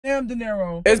Bam De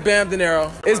Niro. It's Bam De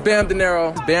Niro. It's Bam De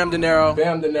Niro. It's Bam De Niro.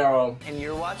 Bam De Niro. And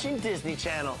you're watching Disney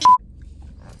Channel.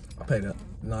 I paid that.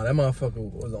 Nah, that motherfucker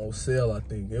was on sale, I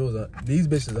think. It was these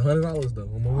bitches $100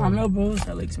 though. I know, bro. It's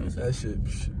hella expensive. That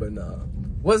shit, but nah.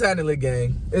 What's happening, little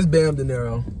gang? It's Bam De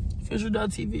Niro.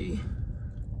 Official.tv.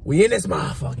 We in this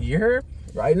motherfucker, you heard?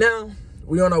 Right now,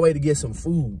 we on our way to get some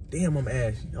food. Damn, I'm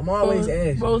ashy. I'm always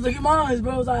ashy. Bro, look at mine,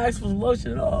 bro. I asked for some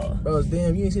lotion at all. Bro,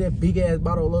 damn, you didn't see that big ass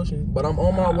bottle of lotion? But I'm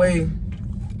on my way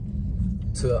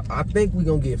to, I think we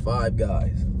gonna get Five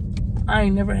Guys. I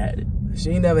ain't never had it.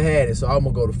 She ain't never had it, so I'm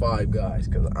gonna go to Five Guys.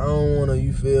 Cause I don't wanna,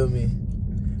 you feel me,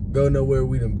 go nowhere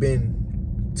we done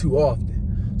been too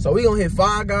often. So we gonna hit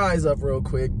Five Guys up real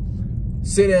quick,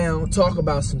 sit down, talk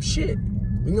about some shit.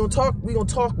 We gonna talk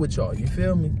with y'all, you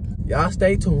feel me? Y'all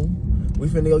stay tuned. We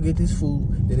finna go get this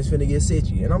food, then it's finna get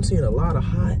sitchy. And I'm seeing a lot of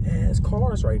hot ass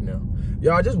cars right now.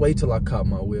 Y'all just wait till I cop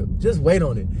my whip. Just wait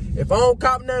on it. If I don't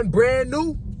cop nothing brand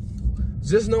new,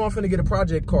 just know I'm finna get a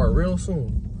project car real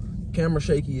soon. Camera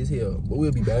shaky as hell, but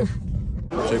we'll be back.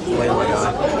 Chick-fil-A, my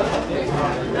guy.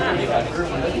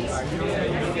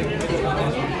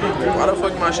 Why the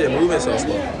fuck my shit moving so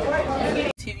slow?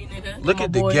 TV nigga. Look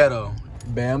at the ghetto.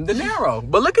 Bam De Niro.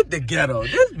 But look at the ghetto.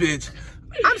 This bitch.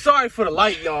 I'm sorry for the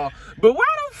light, y'all. But why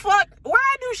the fuck?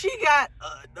 Why do she got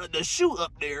the shoe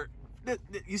up there?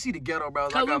 You see the ghetto, bro?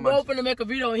 Cause we both finna make a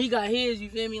video and he got his. You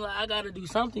feel me? Like I gotta do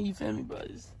something. You feel me,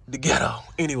 brothers? The ghetto.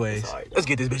 Anyways, let's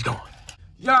get this bitch going.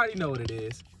 Y'all already know what it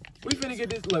is. We finna get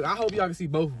this. Look, I hope y'all can see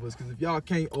both of us, because if y'all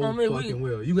can't, fucking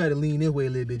well. You gotta lean this way a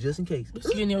little bit just in case.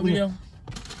 See in your video.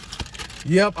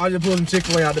 Yep, I just pulled some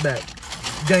Chick-fil-A out the back.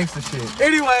 Gangster shit.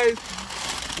 Anyways,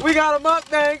 we got a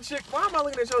mukbang chick. Why am I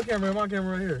looking at your camera and my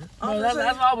camera right here? Bro, that's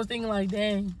what I was thinking, like,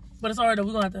 dang. But it's alright though,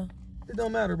 we gonna have to. It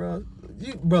don't matter, bro.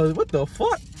 Bro, what the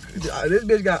fuck? This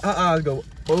bitch got her eyes go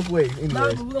both ways. Anyways. Nah,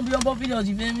 but we gonna be on both videos,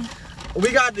 you feel me?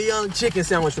 We got the young chicken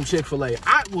sandwich from Chick-fil-A.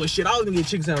 Well, shit, I was gonna get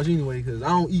chicken sandwich anyway, because I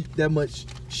don't eat that much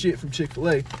shit from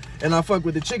Chick-fil-A. And I fuck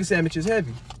with the chicken sandwich, is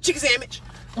heavy. Chicken sandwich!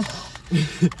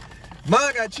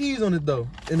 Mine got cheese on it, though.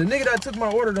 And the nigga that took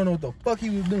my order don't know what the fuck he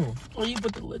was doing. Well, you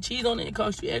put the little cheese on it, it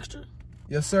cost you extra?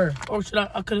 Yes, sir. Or should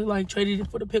I could have, like, traded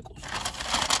it for the pickles?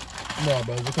 No,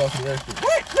 bro, it cost me extra.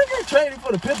 What? Nigga traded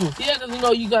for the pickles? Yeah, because, you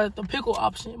know, you got the pickle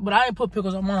option. But I ain't put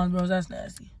pickles on mine, bro. That's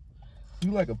nasty.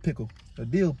 You like a pickle. A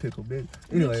dill pickle, bitch.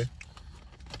 Anyway,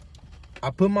 I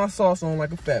put my sauce on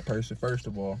like a fat person, first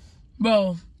of all.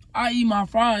 Bro, I eat my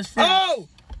fries first. Oh!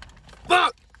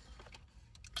 Fuck!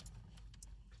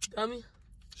 Dummy.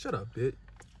 Shut up, bitch.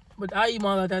 But I eat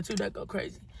mine like that too, that go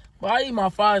crazy. But I eat my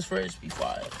fries first before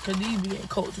I, because these be getting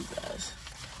cold too fast.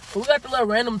 But we got the little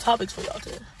random topics for y'all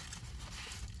today.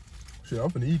 Shit,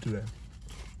 I'm finna eat today.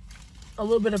 A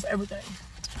little bit of everything.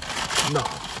 No.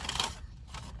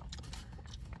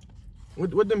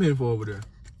 What them hitting for over there?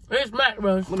 They Smack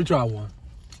Bros. Let me try one.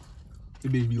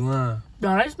 This bitch be lying.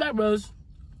 Nah, they Smack Bros.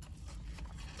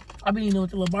 I be eating with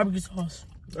the little barbecue sauce.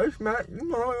 They Smack. You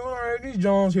know, all right, these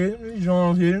Jones hitting. These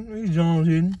Jones hitting. These Jones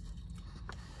hitting.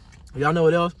 Y'all know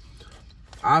what else?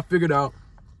 I figured out.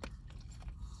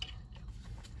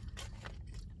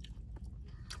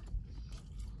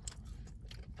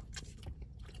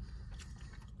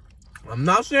 I'm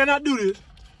not saying I do this,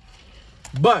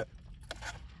 but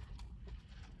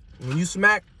when you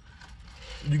smack,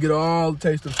 you get all the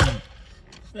taste of food.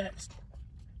 Facts.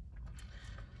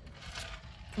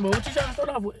 But what you trying to start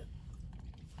off with?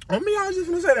 I mean, I was just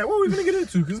gonna say that. What we gonna get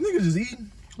into? Cause niggas just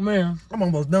eating. Man. I'm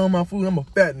almost done with my food. I'm a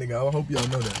fat nigga. I hope y'all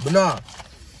know that. But nah.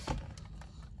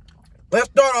 Let's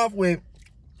start off with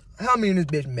how me and this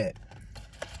bitch met.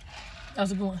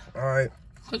 That's a good one. All right.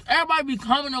 Cause everybody be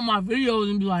commenting on my videos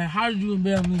and be like, how did you and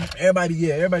Bam meet? Everybody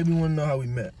be wanting to know how we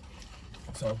met.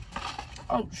 So.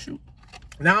 Oh, shoot.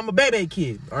 Now, I'm a Bebe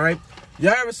kid, all right?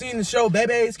 Y'all ever seen the show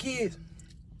Bebe's Kids?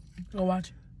 Go watch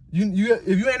it.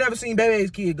 If you ain't never seen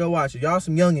Bebe's Kids, go watch it. Y'all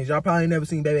some youngins. Y'all probably ain't never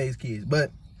seen Bebe's Kids.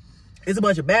 But it's a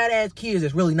bunch of badass kids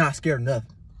that's really not scared of nothing.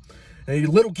 And these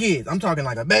little kids. I'm talking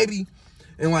like a baby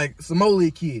and like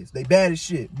Somali kids. They bad as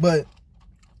shit. But,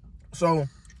 so,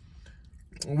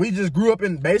 we just grew up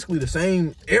in basically the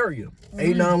same area.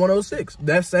 89106.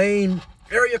 That same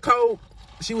area code.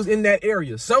 She was in that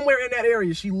area. Somewhere in that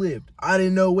area she lived. I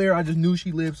didn't know where. I just knew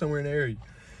she lived somewhere in the area.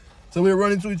 So we were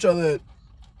running into each other at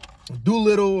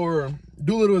Doolittle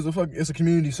is it's a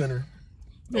community center.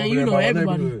 Man, you know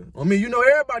everybody. I mean, you know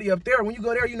everybody up there. When you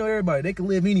go there, you know everybody. They can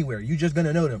live anywhere. You just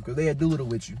gonna know them because they had Doolittle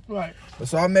with you. Right.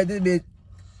 So I met this bitch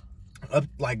up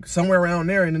like somewhere around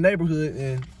there in the neighborhood,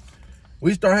 and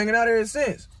we start hanging out ever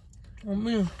since. Oh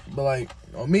man. But like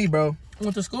on me, bro.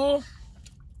 Went to school.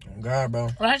 Oh God, bro.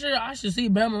 Well, I should see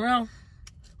Bam around.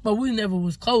 But we never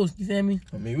was close, you feel me?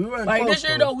 I mean, we weren't like, close. This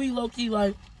year, though, we low-key,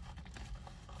 like,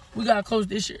 we got close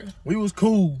this year. We was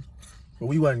cool, but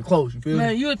we wasn't close, you feel me?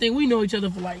 Man, you would think we know each other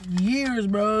for, like, years,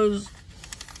 bros.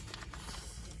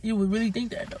 You would really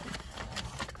think that, though.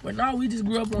 But now we just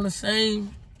grew up on the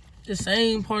same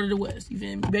part of the West, you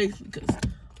feel me? Basically, because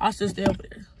I still stay over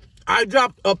there. I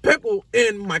dropped a pickle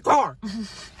in my car.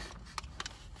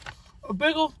 A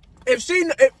pickle? If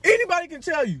anybody can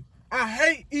tell you, I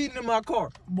hate eating in my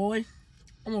car. Boy,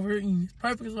 I'm over here eating as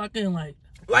perfect as I can, like.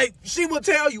 Like, she will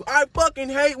tell you, I fucking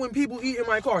hate when people eat in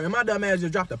my car. And my dumb ass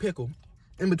just dropped a pickle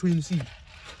in between the seats.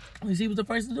 And she was the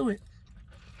first to do it.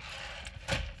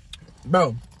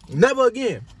 Bro, never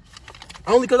again.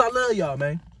 Only because I love y'all,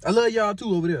 man. I love y'all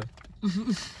too over there.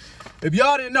 If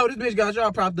y'all didn't know, this bitch got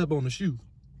y'all propped up on the shoe.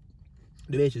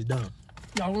 The bitch is dumb.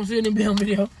 Y'all gonna see it in the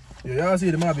video. Yeah, y'all see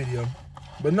it in my video.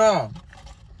 But nah.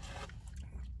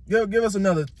 Give us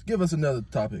another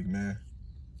topic, man.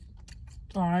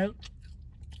 Alright.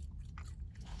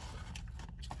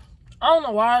 I don't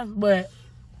know why, but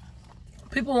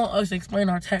people want us to explain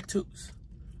our tattoos.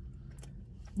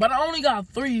 But I only got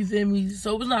 3, you feel me?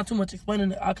 So it's not too much explaining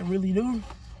that I can really do.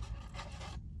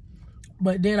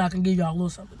 But then I can give y'all a little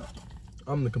something though.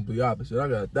 I'm the complete opposite. I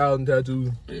got 1,000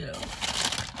 tattoos. Yeah.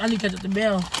 I need to catch up the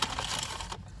bell.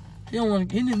 We need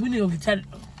to go get tatted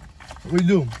though. We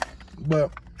do.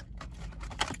 But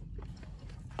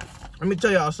let me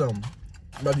tell y'all something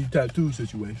about these tattoo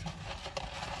situations.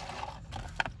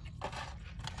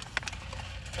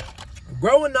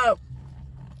 Growing up,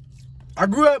 I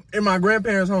grew up in my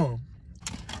grandparents' home.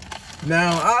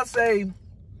 Now, I'll say, all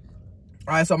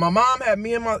right, so my mom had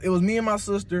it was me and my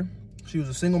sister. She was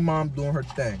a single mom doing her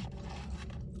thing.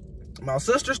 My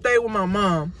sister stayed with my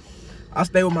mom. I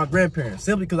stayed with my grandparents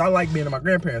simply because I like being in my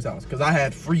grandparents' house because I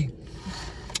had free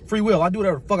will. I do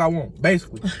whatever the fuck I want,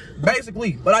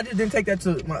 basically. But I just didn't take that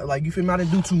to my, like, you feel me? I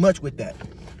didn't do too much with that.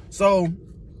 So,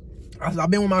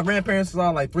 I've been with my grandparents since I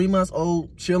was like 3 months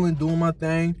old, chilling, doing my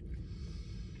thing.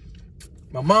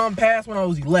 My mom passed when I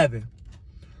was 11.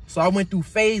 So I went through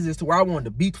phases to where I wanted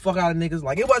to beat the fuck out of niggas.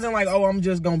 Like, it wasn't like, oh, I'm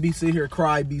just gonna sit here,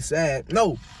 cry, be sad.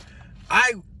 No,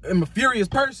 I am a furious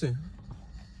person.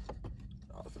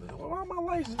 Why my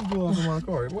license go off in my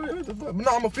car? What the fuck?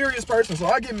 No, I'm a furious person, so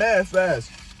I get mad fast.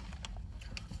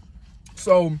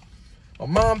 So, my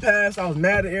mom passed. I was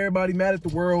mad at everybody, mad at the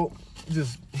world.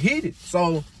 Just heated.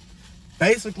 So,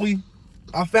 basically,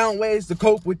 I found ways to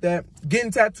cope with that.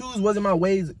 Getting tattoos wasn't my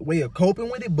way of coping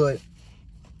with it, but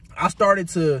I started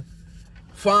to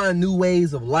find new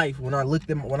ways of life when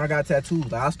I got tattoos.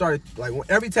 Like, I started, like,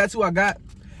 every tattoo I got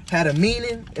had a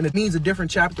meaning, and it means a different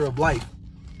chapter of life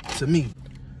to me.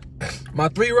 My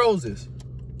 3 roses.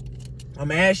 I'm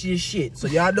ashy as shit, so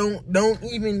y'all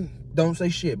don't say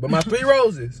shit. But my 3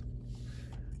 roses.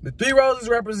 The 3 roses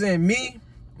represent me,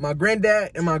 my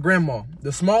granddad, and my grandma.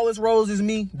 The smallest rose is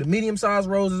me, the medium-sized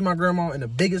rose is my grandma, and the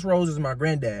biggest rose is my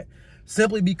granddad.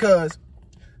 Simply because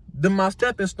them my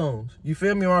stepping stones. You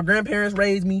feel me? My grandparents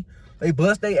raised me. They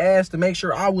bust their ass to make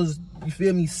sure I was, you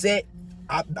feel me, set.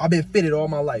 I've been fitted all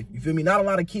my life. You feel me? Not a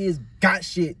lot of kids got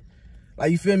shit. Like,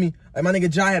 you feel me? Like, my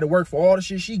nigga Jai had to work for all the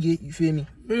shit she get. You feel me?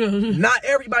 Not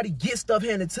everybody gets stuff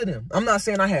handed to them. I'm not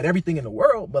saying I had everything in the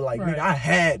world, but, like, right. Nigga, I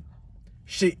had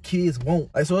shit kids won't.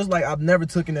 Like, so it's like I've never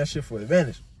taken that shit for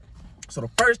advantage. So the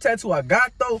first tattoo I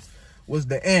got, though, was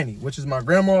the Annie, which is my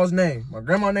grandma's name. My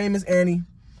grandma's name is Annie.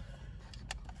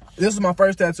 This is my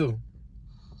first tattoo.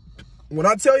 When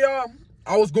I tell y'all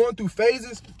I was going through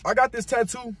phases, I got this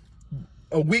tattoo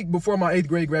a week before my 8th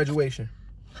grade graduation.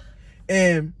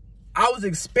 And I was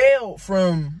expelled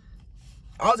from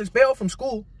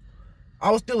school.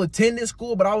 I was still attending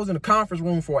school, but I was in a conference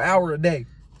room for an hour a day.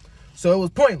 So it was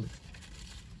pointless.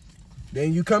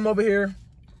 Then you come over here.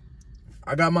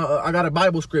 I got a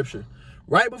Bible scripture.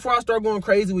 Right before I start going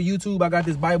crazy with YouTube, I got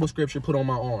this Bible scripture put on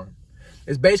my arm.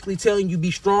 It's basically telling you,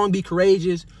 be strong, be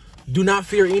courageous. Do not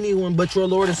fear anyone but your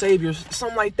Lord and Savior.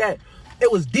 Something like that.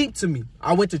 It was deep to me.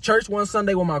 I went to church one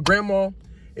Sunday with my grandma.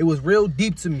 It was real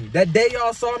deep to me. That day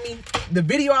y'all saw me, the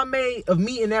video I made of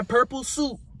me in that purple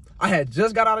suit, I had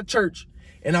just got out of church,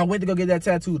 and I went to go get that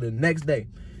tattoo the next day.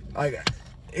 Like,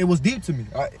 it was deep to me.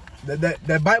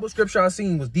 That Bible scripture I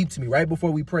seen was deep to me right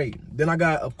before we prayed. Then I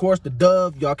got, of course, the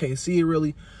dove. Y'all can't see it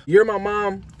really. The year my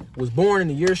mom was born and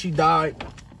the year she died.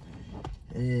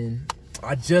 And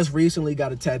I just recently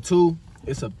got a tattoo.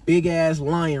 It's a big-ass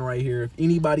lion right here. If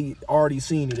anybody already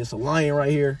seen it, it's a lion right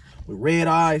here with red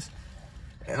eyes.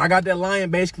 And I got that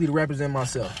lion basically to represent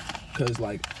myself. Because,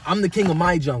 like, I'm the king of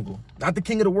my jungle. Not the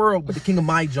king of the world, but the king of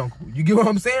my jungle. You get what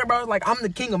I'm saying, bro? Like, I'm the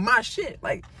king of my shit.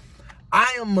 Like,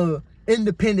 I am a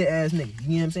Independent ass niggas. You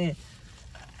know what I'm saying?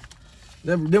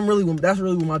 That's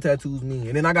really what my tattoos mean.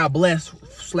 And then I got blessed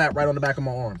slapped right on the back of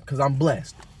my arm because I'm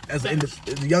blessed as a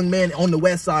young man on the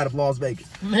west side of Las Vegas.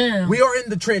 Man, we are in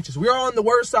the trenches. We are on the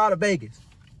worst side of Vegas.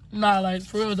 Nah, like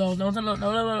for real though.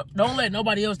 Don't let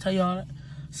nobody else tell y'all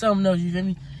something else. You feel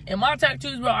me? And my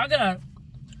tattoos, bro, I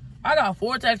got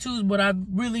 4 tattoos, but I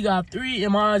really got 3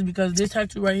 in my eyes because this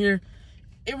tattoo right here,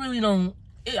 it really don't.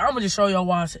 I'm gonna just show y'all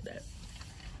why I said that.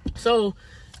 So,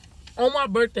 on my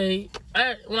birthday,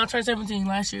 when I turned 17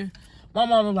 last year, my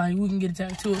mom was like, we can get a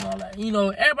tattoo and all that. You know,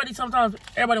 everybody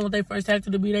want their first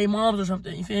tattoo to be their moms or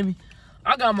something. You feel me?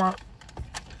 I got my.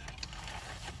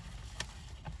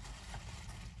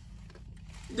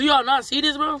 Do y'all not see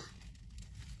this, bro?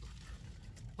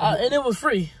 And it was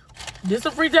free. This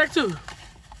a free tattoo.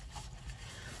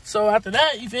 So after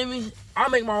that, you feel me? I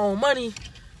make my own money.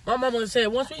 My mama said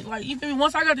once I got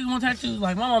these 1 tattoos,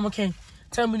 like my mama can't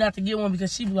tell me not to get one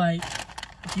because she be like,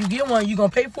 if you get one, you gonna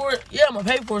pay for it? Yeah, I'm gonna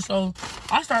pay for it. So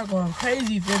I start going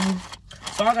crazy, you feel me?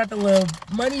 So I got the little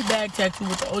money bag tattoo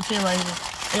with the OTM right here.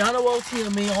 And I know what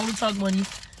OTM mean, only talk money.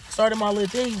 Started my little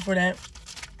thing for that.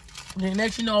 And then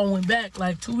next you know, I went back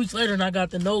like 2 weeks later and I got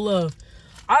the no love.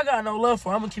 I got no love for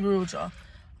him. I'm gonna keep it real with y'all.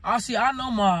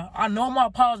 I know my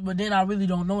pops, but then I really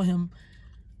don't know him.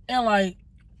 And like,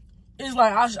 it's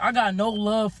like I got no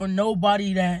love for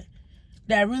nobody that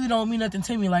really don't mean nothing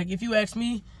to me. Like if you ask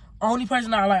me, only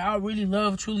person I really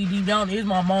love truly deep down is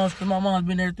my mom's, because my mom's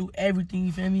been there through everything,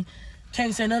 you feel me?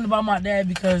 Can't say nothing about my dad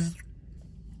because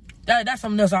that's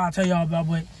something else I'll tell y'all about,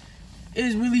 but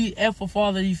it's really F for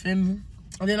father, you feel me?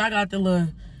 And then I got the little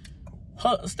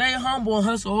stay humble and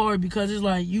hustle hard, because it's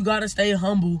like you gotta stay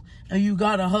humble and you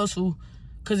gotta hustle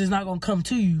because it's not gonna come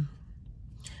to you.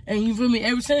 And you feel me?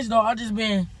 Ever since though, I just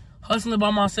been hustling by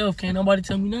myself. Can't nobody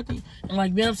tell me nothing. And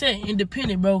like Ben said,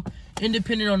 independent, bro.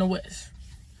 Independent on the West.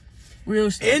 Real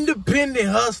stuff. Independent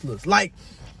hustlers. Like,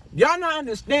 y'all not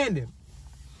understanding.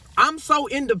 I'm so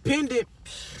independent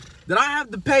that I have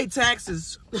to pay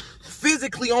taxes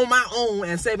physically on my own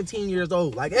at 17 years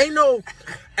old. Like, ain't no,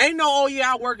 oh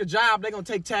yeah, I work a job, they gonna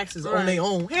take taxes on their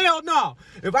own. Hell no.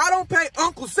 If I don't pay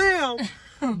Uncle Sam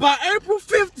by April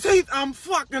 15th,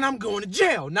 I'm going to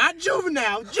jail. Not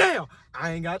juvenile, jail.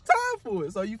 I ain't got time for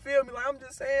it. So you feel me? Like, I'm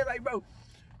just saying, like, bro,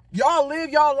 y'all live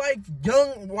y'all life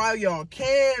young while y'all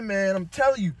can, man. I'm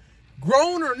telling you,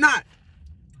 grown or not.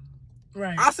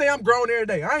 Right. I say I'm grown every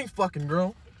day. I ain't fucking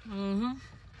grown. Mm-hmm.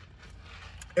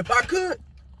 If I could,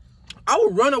 I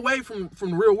would run away from the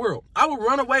real world. I would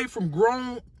run away from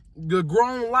the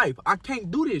grown life. I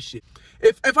can't do this shit.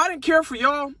 If I didn't care for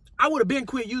y'all, I would have been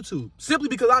quit YouTube. Simply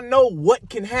because I know what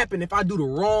can happen if I do the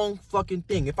wrong fucking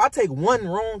thing. If I take one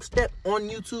wrong step on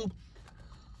YouTube,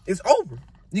 it's over.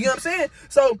 You get what I'm saying?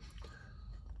 So,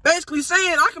 basically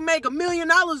saying I can make $1 million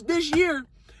this year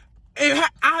and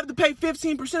I have to pay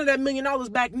 15% of that $1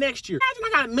 million back next year. Imagine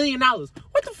I got $1 million.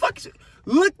 What the fuck is it?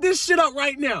 Look this shit up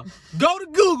right now. Go to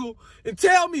Google and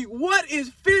tell me what is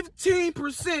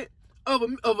 15% of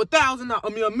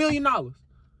 $1 million.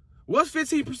 What's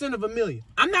 15% of $1 million?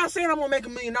 I'm not saying I'm gonna make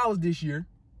 $1 million this year.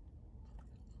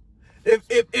 If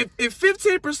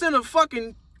 15% of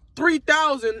fucking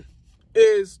 3,000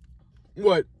 is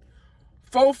what?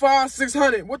 4, 5,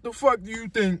 600. What the fuck do you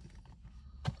think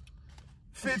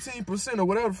 15% or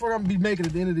whatever the fuck I'm gonna be making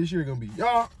at the end of this year gonna be?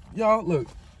 Y'all,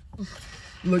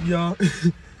 look, y'all.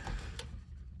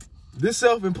 This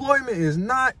self-employment is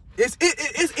not. It's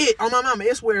it. On my mama,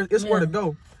 it's where to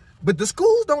go. But the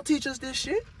schools don't teach us this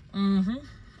shit. Mm-hmm.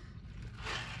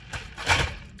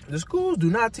 The schools do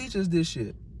not teach us this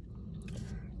shit.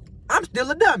 I'm still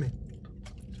a dummy.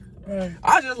 Right.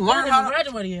 I just learned how to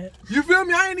graduate yet. You feel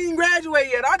me? I ain't even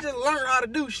graduated yet. I just learned how to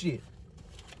do shit.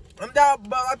 I'm down,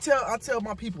 but I tell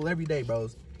my people every day,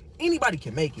 bros. Anybody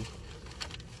can make it.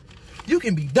 You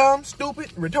can be dumb, stupid,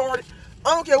 retarded.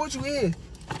 I don't care what you is.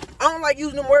 I don't like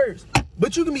using them words,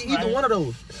 but you can be either one of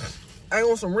those. I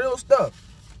want some real stuff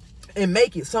and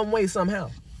make it some way,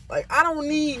 somehow. Like, I don't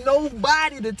need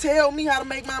nobody to tell me how to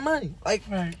make my money. Like,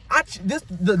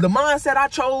 the mindset I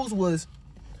chose was,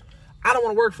 I don't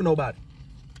want to work for nobody.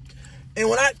 And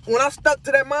when I stuck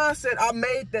to that mindset, I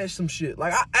made that some shit.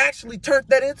 Like, I actually turned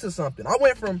that into something. I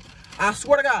went from, I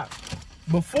swear to God,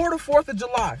 before the 4th of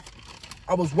July,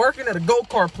 I was working at a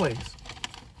go-kart place.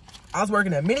 I was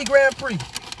working at Mini Grand Prix.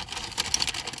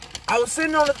 I was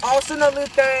sitting on this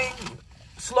thing,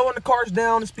 slowing the cars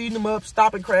down and speeding them up,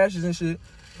 stopping crashes and shit.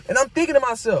 And I'm thinking to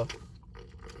myself,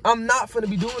 I'm not finna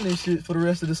be doing this shit for the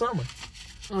rest of the summer.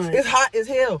 Right. It's hot as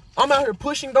hell. I'm out here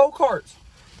pushing go-karts.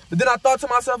 But then I thought to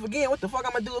myself again, what the fuck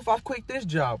I'm gonna do if I quit this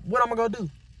job? What am I gonna do?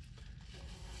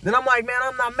 Then I'm like, man,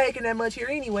 I'm not making that much here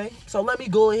anyway. So let me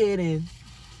go ahead and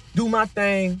do my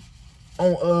thing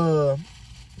on, all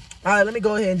right, let me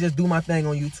go ahead and just do my thing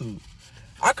on YouTube.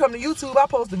 I come to YouTube, I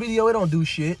post a video, it don't do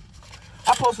shit.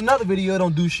 I post another video, it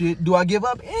don't do shit. Do I give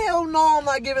up? Hell no, I'm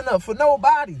not giving up for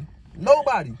nobody.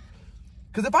 Nobody.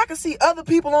 Because if I can see other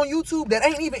people on YouTube that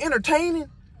ain't even entertaining,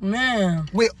 man,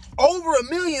 with over 1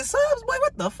 million subs, boy,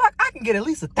 what the fuck? I can get at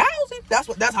least 1,000.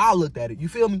 That's how I looked at it. You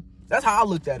feel me? That's how I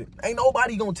looked at it. Ain't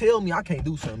nobody gonna tell me I can't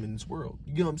do something in this world.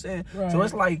 You get what I'm saying? Right. So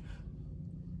it's like,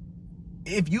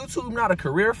 if YouTube not a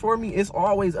career for me, it's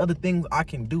always other things I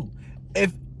can do.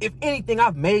 If anything,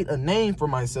 I've made a name for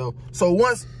myself. So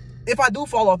if I do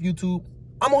fall off YouTube,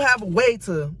 I'm gonna have a way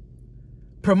to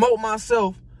promote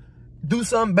myself, do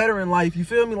something better in life. You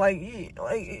feel me?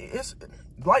 It's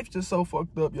life just so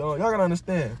fucked up, y'all. Y'all gotta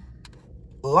understand.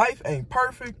 Life ain't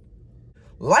perfect.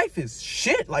 Life is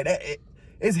shit. Like that.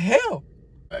 It's hell.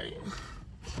 Right.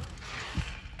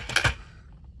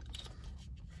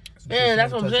 Man,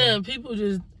 that's what I'm saying. People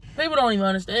don't even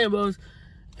understand, bro.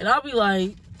 And I'll be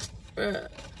like, bruh,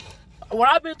 what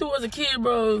I've been through as a kid,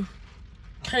 bro,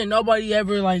 can't nobody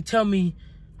ever like tell me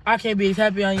I can't be as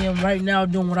happy I am right now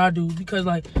doing what I do, because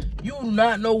like you do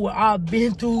not know what I've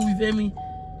been through, you feel me?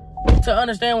 To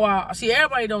understand why, see,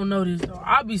 everybody don't know this.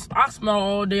 I smile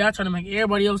all day. I try to make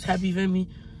everybody else happy, you feel me?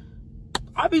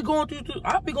 I be going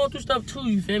through stuff too,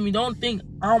 you feel me? Don't think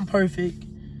I'm perfect.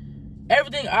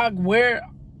 Everything I wear,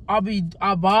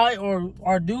 I buy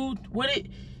or do with it,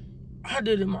 I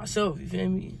did it myself, you feel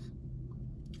me?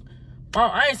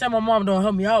 I ain't saying my mom don't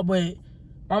help me out, but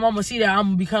my mama see that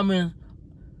I'm becoming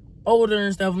older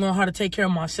and stuff, learn how to take care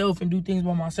of myself and do things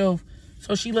by myself.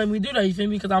 So she let me do that, you feel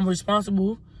me? Because I'm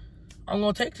responsible. I'm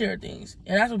going to take care of things.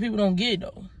 And that's what people don't get,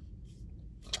 though.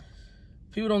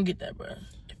 People don't get that, bro.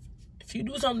 If you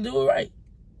do something, do it right.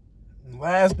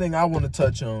 Last thing I want to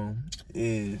touch on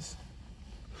is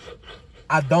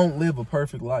I don't live a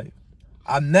perfect life.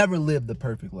 I've never lived a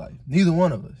perfect life. Neither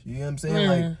one of us. You know what I'm saying?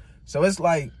 Like, so it's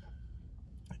like,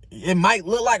 it might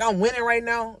look like I'm winning right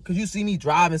now because you see me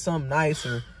driving something nice,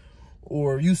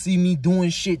 or you see me doing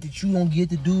shit that you don't get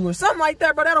to do or something like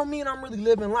that, but that don't mean I'm really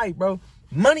living life, bro.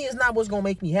 Money is not what's gonna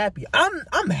make me happy.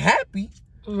 I'm happy.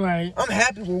 Right. I'm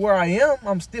happy with where I am.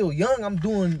 I'm still young. I'm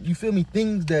doing, you feel me,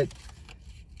 things that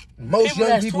most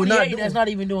young people not doing. That's not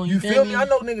even doing. You feel me? I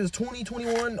know niggas 20,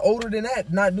 21, older than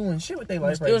that, not doing shit with their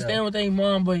life right now. Still staying with their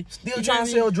mom, but still trying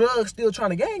to sell drugs, still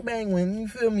trying to gangbang when, you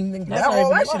feel me?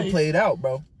 All that shit played out,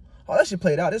 bro. All that shit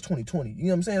played out. It's 2020. You know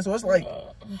what I'm saying? So it's like,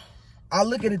 I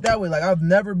look at it that way. Like, I've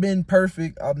never been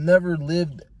perfect. I've never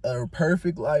lived a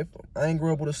perfect life. I ain't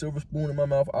grew up with a silver spoon in my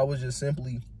mouth. I was just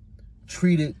simply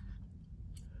treated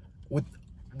with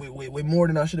more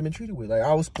than I should have been treated with. Like,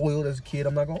 I was spoiled as a kid.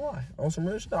 I'm not gonna lie. On some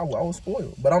real shit, I was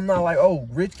spoiled. But I'm not like, oh,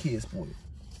 rich kid spoiled.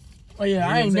 Oh yeah,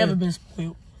 I ain't never been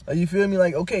spoiled. You feel me?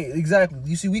 Like, okay, exactly.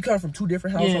 You see, we come from two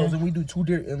different households, and we do two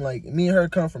different, and like, me and her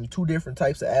come from two different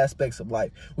types of aspects of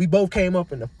life. We both came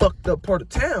up in the fucked up part of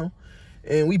town,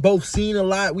 and we both seen a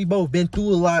lot. We both been through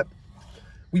a lot.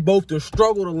 We both have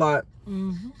struggled a lot.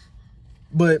 Mm-hmm.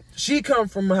 But she come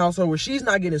from a household where she's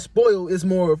not getting spoiled. It's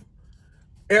more of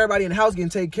everybody in the house getting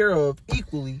taken care of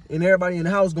equally, and everybody in the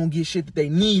house gonna get shit that they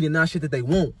need and not shit that they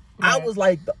want. Right. I was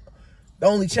like the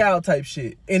only child type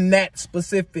shit in that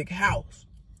specific house.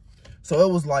 So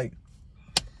it was like,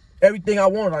 everything I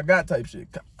wanted, I got type shit.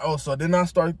 Oh, so then I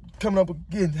started coming up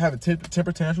again, having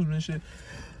temper tantrums and shit.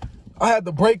 I had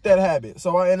to break that habit.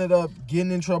 So I ended up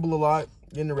getting in trouble a lot,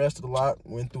 getting arrested a lot,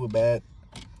 went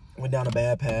down a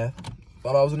bad path.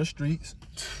 Thought I was in the streets.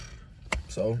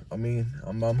 So, I mean,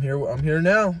 I'm here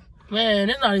now. Man,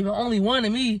 there's not even only one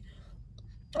of me.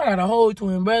 I got a whole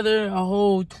twin brother, a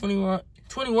whole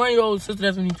 21-year-old sister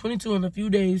that's going to be 22 in a few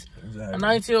days. Exactly. A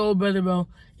 19-year-old brother, bro.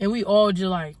 And we all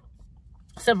just, like,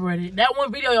 separated. That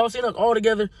one video y'all seen us all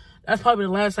together, that's probably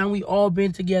the last time we all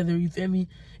been together, you feel me?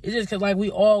 It's just because, like, we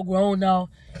all grown now.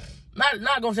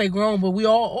 Not going to say grown, but we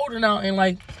all older now. And,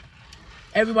 like,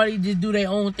 everybody just do their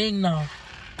own thing now.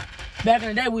 Back in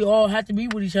the day, we all had to be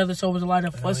with each other, so it was a lot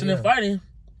of fussing and fighting.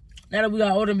 Now that we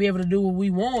got older and be able to do what we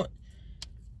want,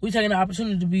 we taking the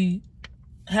opportunity to be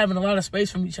having a lot of space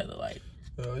from each other. Like,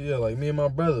 yeah, like me and my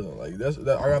brother. Like, I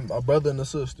got a brother and a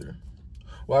sister.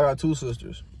 Well, I got two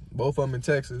sisters, both of them in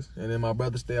Texas, and then my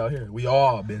brother stay out here. We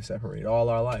all been separated all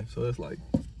our life, so it's like,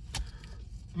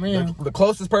 man, the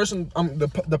closest person,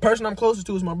 the person I'm closest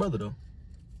to is my brother though.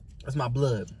 That's my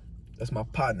blood. That's my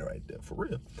partner right there, for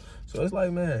real. So it's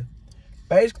like, man.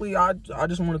 Basically, I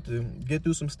just wanted to get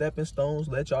through some stepping stones,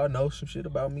 let y'all know some shit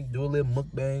about me, do a little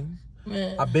mukbang.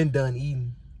 Man. I've been done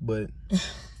eating, but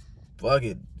fuck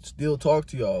it, still talk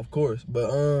to y'all, of course.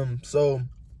 But so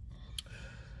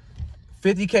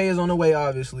 50K is on the way,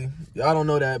 obviously. Y'all don't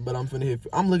know that, but I'm finna hit.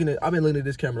 I've been looking at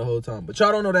this camera the whole time, but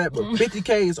y'all don't know that. But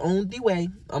 50K is on the way.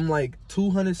 I'm like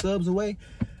 200 subs away.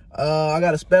 I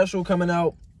got a special coming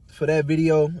out for that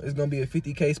video. It's gonna be a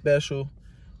 50K special.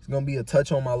 It's gonna be a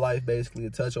touch on my life, basically, a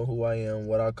touch on who I am,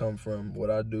 what I come from, what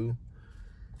I do.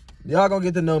 Y'all gonna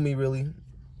get to know me, really.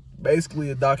 Basically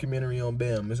a documentary on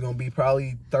Bam. It's gonna be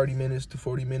probably 30 minutes to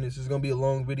 40 minutes. It's gonna be a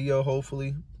long video,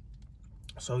 hopefully.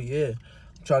 So yeah,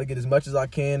 I'm trying to get as much as I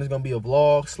can. It's gonna be a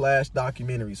vlog /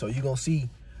 documentary. So you're gonna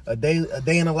see a day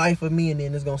in the life of me, and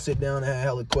then it's gonna sit down and have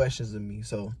hella questions of me.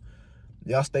 So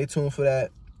y'all stay tuned for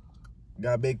that.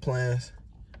 Got big plans.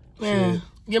 Man, shit.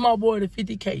 Get my boy to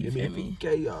 50K, you feel me?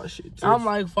 50K, y'all shit. I'm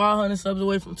like 500 subs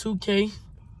away from 2K.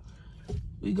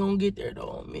 We gonna get there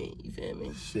though, man. You feel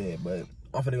me? Shit, but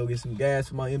I'm finna go get some gas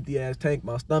for my empty ass tank.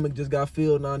 My stomach just got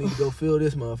filled. Now I need to go fill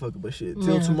this motherfucker. But shit,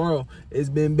 till tomorrow, it's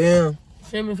been Bam.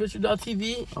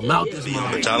 ft.official.tv. I'm out this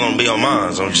month. Y'all don't be on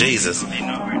mines, on Jesus.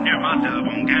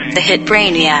 The hit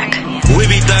Brainiac. We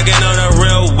be thugging on the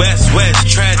real West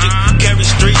tragic. Carey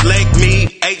Street, Lake Mead,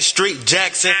 8th Street,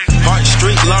 Jackson, Hart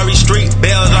Street, Laurie Street,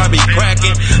 Bells I be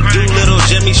cracking. Doolittle,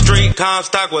 Jimmy Street,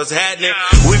 Comstock was happening.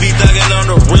 We be thugging on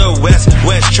the real West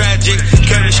tragic.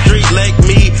 Carey Street, Lake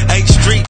Mead, 8th